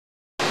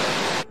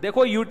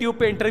देखो YouTube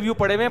पे interview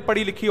पड़े हुए हैं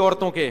पढ़ी लिखी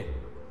औरतों के,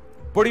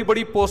 बड़ी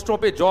बड़ी पोस्टों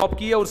पे जॉब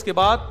की है और उसके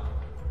बाद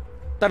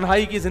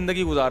तन्हाई की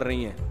जिंदगी गुजार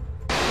रही हैं।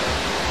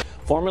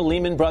 Former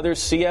Lehman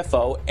Brothers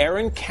CFO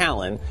Erin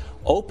Callan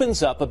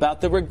opens up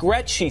about the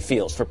regret she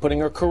feels for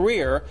putting her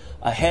career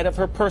ahead of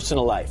her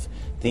personal life,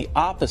 the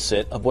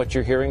opposite of what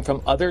you're hearing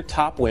from other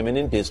top women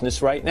in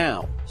business right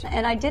now.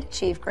 And I did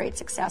achieve great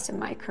success in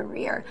my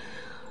career.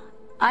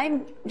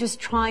 I'm just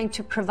trying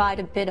to provide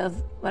a bit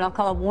of what I'll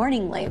call a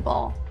warning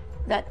label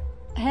that,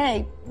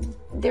 hey,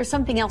 there's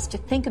something else to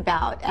think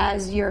about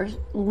as you're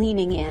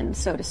leaning in,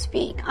 so to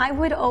speak. I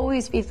would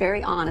always be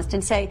very honest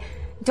and say,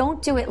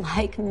 don't do it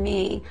like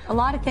me. A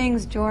lot of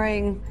things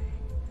during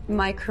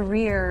my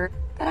career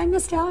that I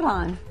missed out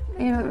on.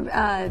 You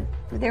know,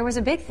 there was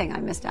a big thing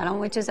I missed out on,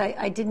 which is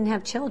I didn't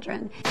have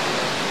children.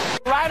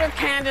 Writer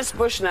Candace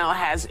Bushnell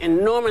has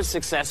enormous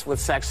success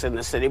with Sex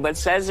in the City, but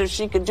says if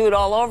she could do it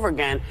all over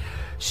again,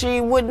 she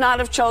would not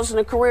have chosen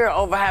a career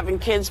over having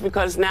kids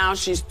because now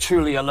she's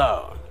truly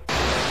alone.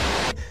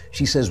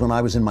 She says, when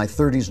I was in my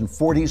 30s and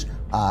 40s,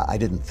 I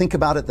didn't think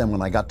about it. Then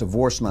when I got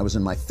divorced and I was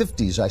in my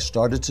 50s, I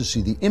started to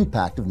see the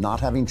impact of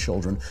not having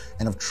children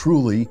and of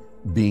truly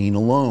being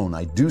alone.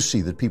 I do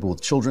see that people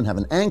with children have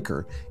an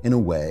anchor in a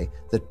way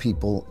that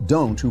people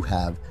don't who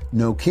have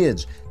no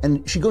kids.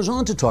 And she goes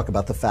on to talk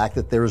about the fact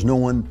that there is no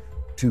one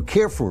to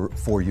care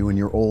for you in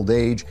your old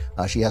age.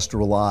 She has to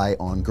rely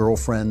on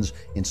girlfriends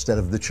instead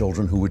of the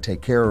children who would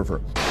take care of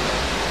her.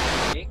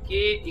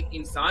 कि एक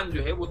इंसान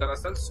जो है वो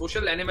दरअसल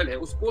social animal है,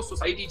 उसको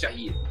society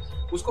चाहिए,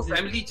 उसको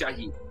फैमिली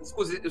चाहिए,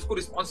 उसको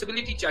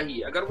रिस्पॉन्सिबिलिटी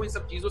चाहिए। अगर वो इन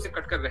सब चीजों से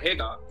कटकर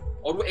रहेगा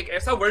और वो एक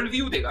ऐसा वर्ल्ड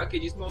व्यू देगा कि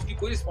जिसमें उसकी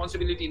कोई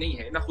रिस्पॉन्सिबिलिटी नहीं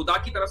है, ना खुदा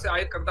की तरफ से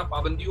आयत करदा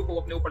पाबंदियों को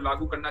अपने ऊपर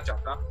लागू करना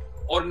चाहता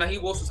और ना ही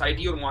वो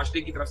सोसाइटी और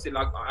मुआशरे की तरफ से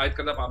आयत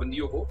करदा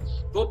पाबंदियों को,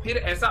 तो फिर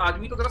ऐसा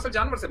आदमी तो दरअसल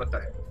जानवर से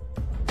बदतर है।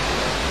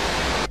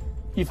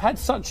 You've had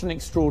such an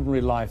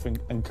extraordinary life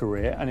and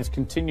career, and it's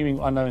continuing,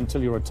 I know,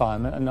 until your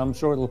retirement, and I'm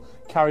sure it'll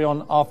carry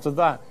on after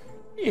that.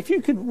 If you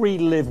could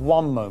relive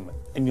one moment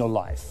in your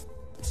life,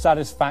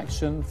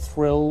 satisfaction,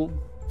 thrill,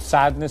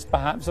 sadness,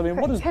 perhaps, I mean,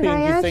 what has been, do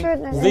you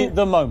think,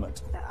 the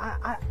moment?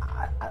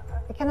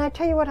 Can I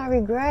tell you what I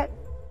regret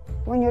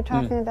when you're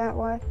talking that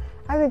way?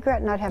 I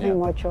regret not having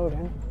more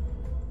children.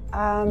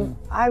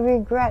 I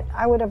regret,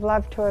 I would have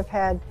loved to have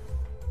had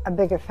a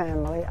bigger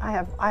family.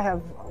 I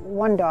have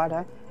one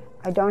daughter.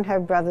 I don't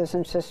have brothers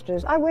and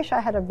sisters. I wish I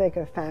had a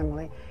bigger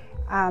family.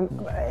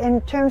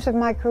 In terms of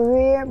my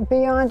career,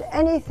 beyond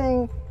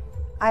anything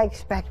I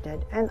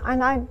expected. And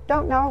I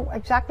don't know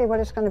exactly what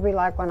it's going to be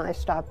like when I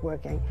stop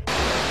working.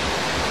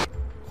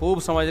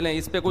 खूब समझ लें,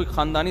 इस पे कोई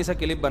खानदानी सा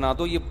clip बना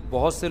दो, ये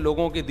बहुत से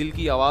लोगों के दिल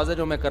की आवाज़ है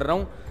जो मैं कर रहा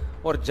हूँ,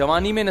 और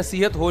जवानी में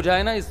नसीहत हो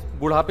जाए ना इस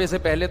बुढ़ापे से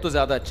पहले तो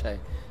ज़्यादा अच्छा है।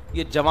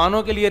 ये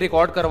जवानों के लिए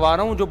रिकॉर्ड करवा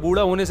रहा हूँ जो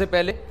बूढ़ा होने से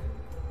पहले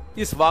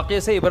इस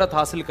वाक़े से इबरत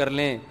हासिल कर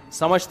लें।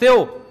 समझते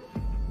हो?